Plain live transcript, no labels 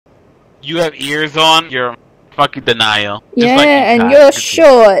You have ears on. You're fucking denial. Yeah, just like and you're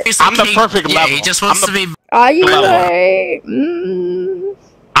short. I'm the perfect level. He just wants to be. Are you level. though?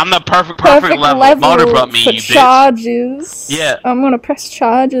 I'm the perfect level. Motorbutt me, for you charges. bitch. Yeah. I'm gonna press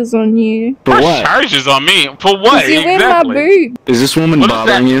charges on you. For Press what? charges on me? For what? You in my boob. Is this woman What is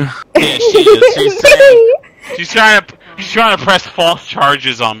bothering you? Yeah, she is. She's trying to press false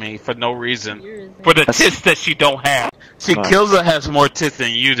charges on me for no reason. For the tits that she don't have. See, Kilza has more tits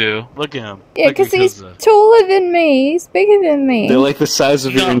than you do. Look at him. Yeah, because he's taller than me. He's bigger than me. They're like the size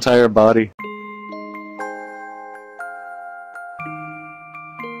of your entire body.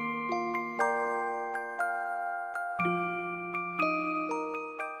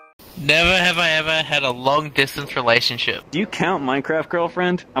 Never have I ever had a long-distance relationship. Do you count Minecraft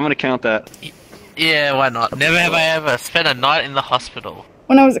girlfriend? I'm gonna count that. Yeah, why not? Never have I ever spent a night in the hospital.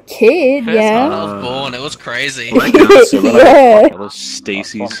 When I was a kid, First yeah. night I was born, it was crazy. Yeah. Those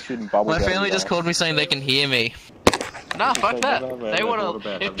Stacy's. My family just called me saying they can hear me. Nah, fuck that. They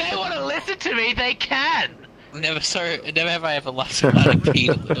if they wanna listen to me, they can! Never have I ever laughed so hard at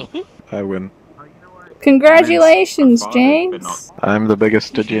Peter. I win. Congratulations, James. I'm the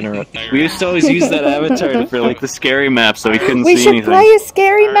biggest degenerate. We used to always use that avatar for like the scary map so we couldn't We see should anything. play a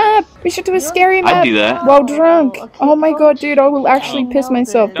scary map. We should do a scary map. I'd do that. While drunk. Oh my god, dude, I will actually piss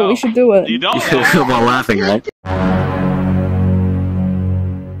myself, but we should do it. You don't. While laughing, right?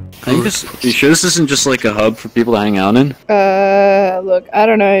 I think this. Are you sure this isn't just like a hub for people to hang out in? Look, I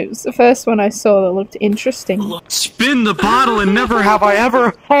don't know. It was the first one I saw that looked interesting. Spin the bottle and never have I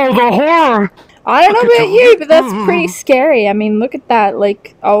ever. Oh, the horror! I don't know about you, but that's pretty scary. I mean, look at that,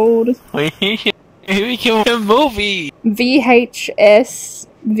 like, old We can make a movie! VHS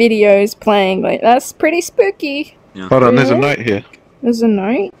videos playing. Like, that's pretty spooky. Yeah. Hold on, there's a note here. There's a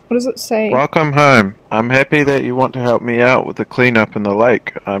note? What does it say? Welcome home. I'm happy that you want to help me out with the cleanup in the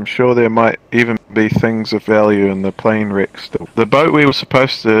lake. I'm sure there might even be things of value in the plane wreck still. The boat we were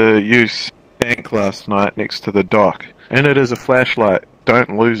supposed to use sank last night next to the dock. In it is a flashlight.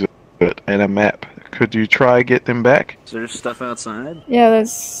 Don't lose it. And a map. Could you try get them back? Is there stuff outside? Yeah,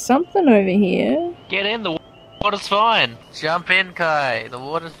 there's something over here. Get in, the water's fine. Jump in, Kai. The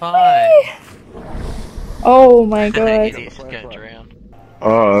water's fine. Oh my god. Idiot's gonna drown.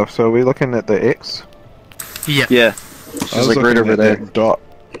 Oh, so we're looking at the X? Yeah. Yeah. I She's was like right looking over at there. that dot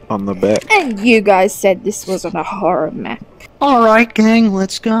on the back. And you guys said this wasn't a horror map. Alright, gang,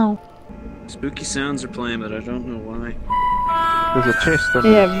 let's go. Spooky sounds are playing, but I don't know why. There's a chest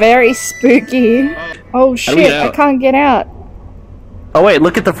in Yeah, very spooky. Oh shit, get I out? can't get out. Oh wait,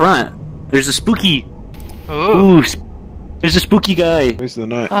 look at the front. There's a spooky. Ooh. There's a spooky guy. Where's the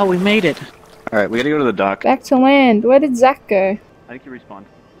note? Oh, we made it. Alright, we gotta go to the dock. Back to land. Where did Zach go? I think you respawned.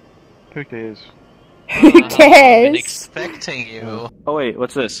 Who cares? Who I've been cares? expecting you. Oh wait,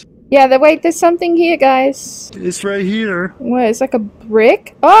 what's this? Yeah, wait, there's something here, guys. It's right here. What, it's like a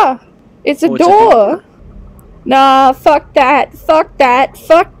brick? Oh! It's a Oh, it's a door! Nah, fuck that, fuck that,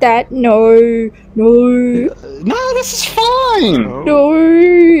 fuck that, no, no, No, this is fine! Oh. no.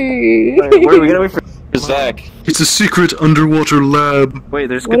 Wait, we gotta wait for Zach. It's a secret underwater lab. Wait,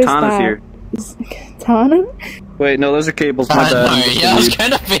 there's What is katanas that? here. Is Katana? Wait, no, those are cables. My I bad. know, yeah, I was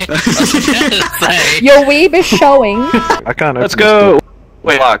gonna say. Your weeb is showing. I can't open Let's go!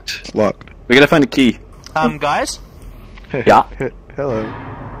 Wait, locked. It's locked. We gotta find a key. Guys? Yeah. Hello.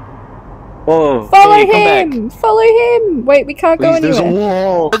 Whoa. Follow hey, come back. him! Follow him! Wait, we can't go Please, there's a anywhere.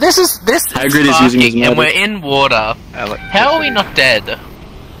 wall. But this is Hagrid is using his sparking, and we're magic. in water. How are we not dead?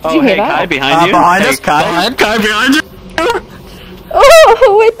 Oh, you hear hey, that? Kai, behind you. behind Hey, us, Kai. behind. Kai, behind you.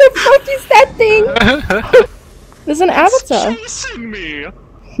 Oh, what the fuck is that thing? There's an avatar. Chasing me.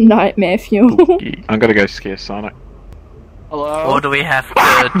 Nightmare fuel. I'm gonna go scare Sonic. Hello. Or do we have to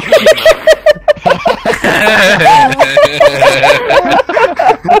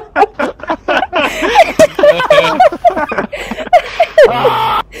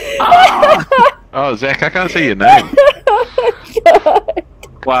Oh, Zach, I can't see your name. God.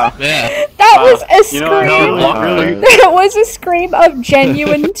 Wow. Yeah. That was a scream. You know, no, really. That was a scream of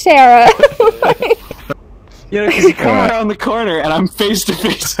genuine terror. Yeah, because you come around the corner and I'm face to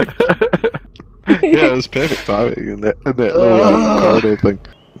face. Yeah, it was perfect timing in that little corridor thing.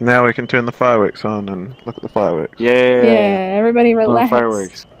 Now we can turn the fireworks on and look at the fireworks. Yeah. Yeah, everybody relax.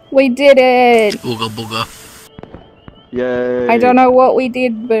 Fireworks. We did it. Booga booga. Yay. I don't know what we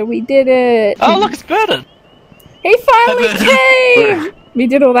did, but we did it. Oh, look, it's Burton. He finally came! We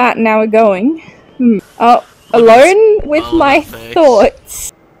did all that and now we're going. Oh, alone with Oh, my thanks.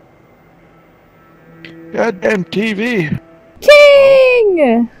 thoughts. Goddamn TV!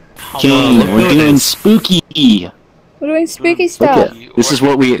 King! King, we're doing spooky. We're doing spooky stuff. This is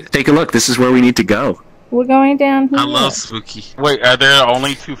what we take a look. This is where we need to go. We're going down here. I love spooky. Wait, are there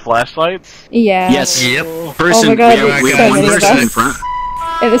only 2 flashlights? Yeah. Yes. Yep. Person. Oh my God, we so have one many of person in us. front.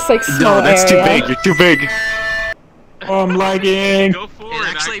 In this like small No, that's area. too big. You're too big. Oh, I'm lagging. Go for It it.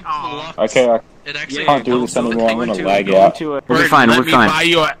 actually blocks. Okay, It actually can't do this anymore. I'm gonna lag out. We'll be fine. We'll be fine.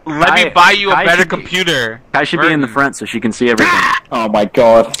 Let me buy you a better computer. Kai should be in the front so she can see everything. Oh my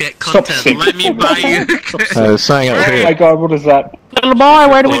god. Get Stop content. singing. Let me buy you. Saying up Oh my here. god, what is that? Little boy,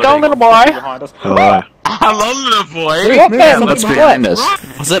 where do we go, little boy? Behind us. Hello. Hello, little boy. What person? What's What? behind us?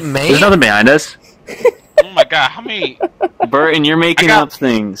 Was it me? There's nothing behind us. Oh my god, how many? Burton, you're making I got- up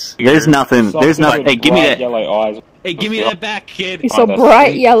things. There's nothing. There's nothing. Hey, give me Bright that. yellow eyes. Hey, give me that back, kid. You saw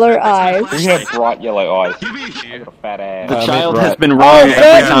bright yellow eyes. We have bright yellow eyes. I got a fat ass. The child right. has been Oh, wrong every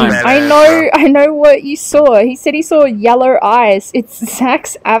Burton, time. I know what you saw. He said he saw yellow eyes. It's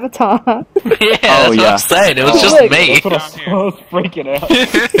Zach's avatar. Yeah, that's what yeah. I'm saying. It was Oh, just look. me. That's what I saw. I was freaking out.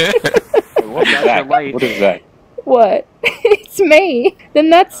 What's that? What is that? What? It's me. Then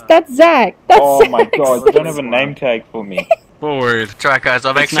that's Zach. That's Oh my Zach. god, you don't have a name tag for me. Forward. Try, guys.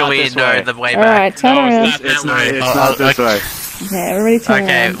 I'll make It's sure not we this know way. the way Alright, back. turn No, around. it's not that way. It's not this way. Yeah, everybody turn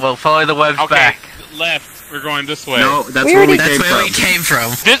Okay, around. well, follow the webs Okay, back. left. We're going this way. No, that's We where already- we That's came where we from. came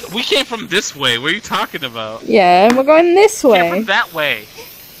from. We came from this way. What are you talking about? Yeah, and we're going this We came way. from that way.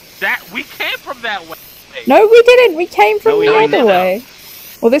 We came from that way. No, we didn't. We came from we the didn't. other way.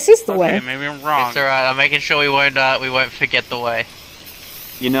 Well, this is the way. Okay, maybe I'm wrong. It's alright. I'm making sure we won't forget the way.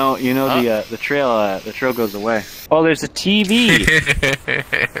 You know the trail goes away. Oh, there's a TV.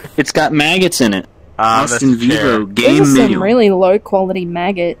 It's got maggots in it. Austin Vivo These game are some menu. really low quality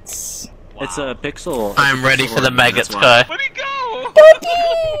maggots. It's a pixel. I'm ready for the maggots, Kai. Where'd he go?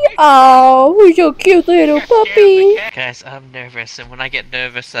 Doggy! Oh, who's your cute little puppy? Guys, I'm nervous, and when I get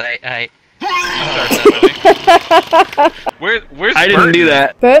nervous, I Where's I didn't do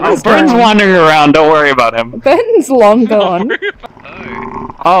that. Burton's Burton's gone. wandering around. Don't worry about him. Burton's long gone.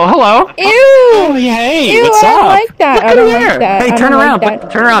 Oh, hello. Ew! Hey, Ew, what's I up? don't like that. Look I over don't there. like that. Hey, I turn don't around. like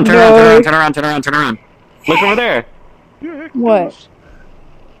that. Turn around. Turn No. around. Turn around. Turn around. Turn around. Look over there. What?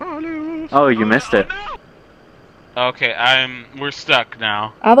 Oh, you missed it. Okay, we're stuck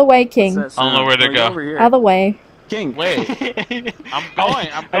now. Other way, King. I don't know where to go. Other way. King. Wait. I'm going.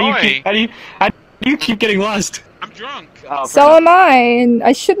 How do you keep getting lost? I'm drunk. Oh, So am I, and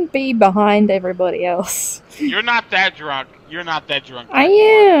I shouldn't be behind everybody else. You're not that drunk. You're not that drunk. I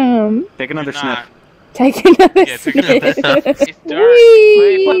am. Take another You're sniff. not. Take another Yeah, take another sniff. It's dark.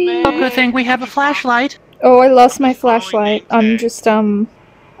 Whee! Wait, but good thing we have a flashlight. Oh, I lost my flashlight. I'm just,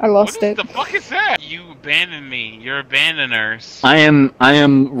 I lost What it. the fuck is that? You abandoned me. You're abandoners. I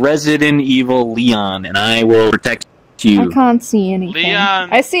am Resident Evil Leon, and I will protect I you. can't see anything. Leon.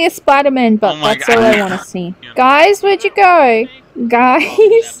 I see a Spider-Man, but Oh my that's God. all I want to see. Guys, where'd you go?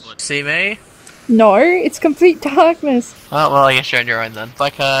 Guys? See me? No, it's complete darkness. Oh, well, I guess you're on your own then. It's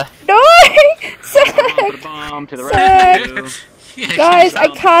like, No! Put a Zach! bomb to the Zach! rescue. Guys, I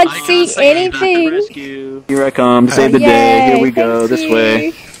can't I see can't see anything. Rescue. Here I come to save the day. Here Yay, we go. thank This you.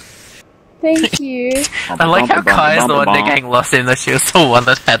 way. Thank you. I like how Kai is the one that getting lost in, though she was the one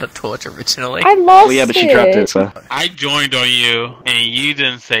that had the torch originally. I lost Well, yeah, but it. she dropped it, so. I joined on you, and you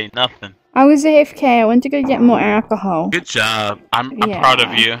didn't say nothing. I was AFK. I went to go get more alcohol. Good job. I'm Yeah. proud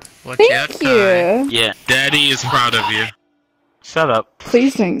of you. Watch out, Thank Kai. you. Yeah, Daddy is proud of you. Shut up.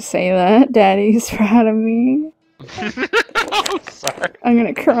 Please don't say that. Daddy's proud of me. I'm sorry. I'm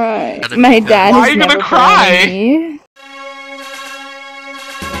gonna cry. Gotta My be dad Why is are you gonna never proud cry? of me.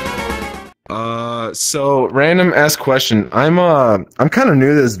 So random ass question. I'm kind of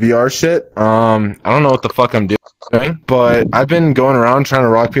new to this VR shit. I don't know what the fuck I'm doing, but I've been going around trying to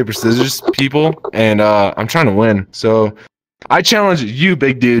rock paper scissors people, and I'm trying to win. So I challenge you,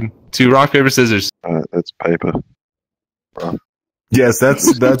 big dude, to rock paper scissors. That's paper. Yes,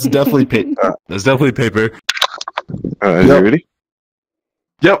 that's definitely paper. That's definitely paper. Alright, Yep. you ready?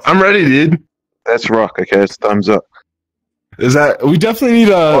 Yep, I'm ready, dude. That's rock, okay? It's thumbs up. Is that we definitely need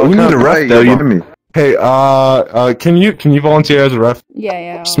Oh, we need a come ref right, though. you're You, on me. hey, can you volunteer as a ref?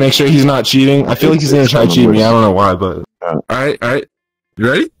 Yeah. Just make sure he's not cheating. I feel like he's gonna try to cheat me. I don't know why, but alright. You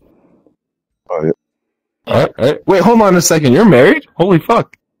ready? Oh, yeah. Alright. Wait, hold on a second. You're married? Holy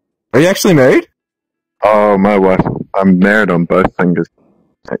fuck. Are you actually married? Oh, my wife. I'm married on both fingers,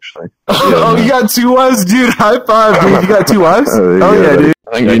 actually. Oh, you got 2 wives? Dude, high five, dude. You got 2 wives? Oh, yeah, dude.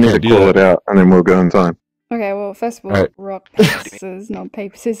 I think I You need need to to do call that. it out, and then we'll go in time. Okay, well, first of all, Alright. rock, paper, scissors, not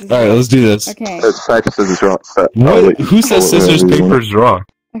paper, scissors. Alright, rock. let's do this. Okay, It's paper, scissors, rock. But I'll What? let you Who says call it scissors, whatever you want. papers, rock?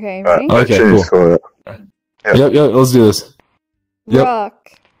 okay, Alright, ready? Okay, James, cool. call it out. Yep. Yep, let's do this. Yep.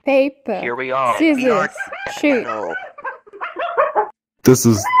 Rock, paper, Here we are. scissors, shoot. This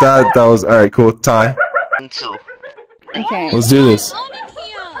is that was alright. Cool. Tie. Okay. Let's do this.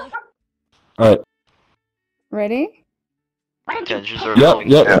 Alright. Ready?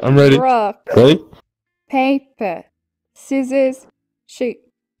 Yep. I'm ready. Rock, Ready? paper, scissors, shoot.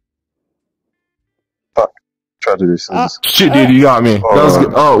 Try to do scissors. Shit, dude, you got me. That was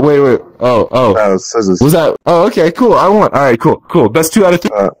good. Oh, wait. Oh. That was scissors. Was that? Oh, okay, cool. I won. Alright, cool. Best 2 out of 3.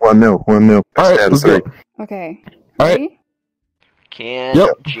 1-0. Alright, let's go. Okay. Alright. Ready?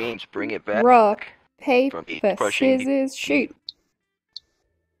 Can James bring it back? Rock, paper, scissors, shoot.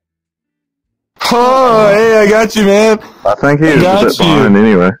 Oh, hey, I got you, man. I think he is a bit behind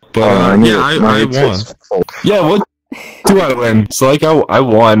anyway. But, I won. Yeah, what? 2 out of win. So, like, I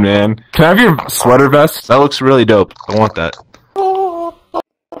won, man. Can I have your sweater vest? That looks really dope. I want that.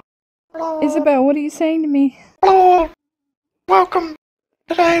 Isabel, what are you saying to me? Hello. Welcome.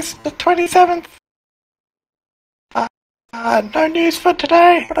 Today's the 27th. No news for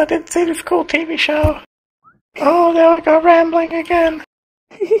today, but I did see this cool TV show. Oh, there we go, rambling again.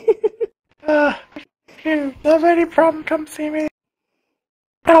 If you have any problem, come see me.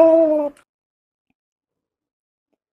 Oh.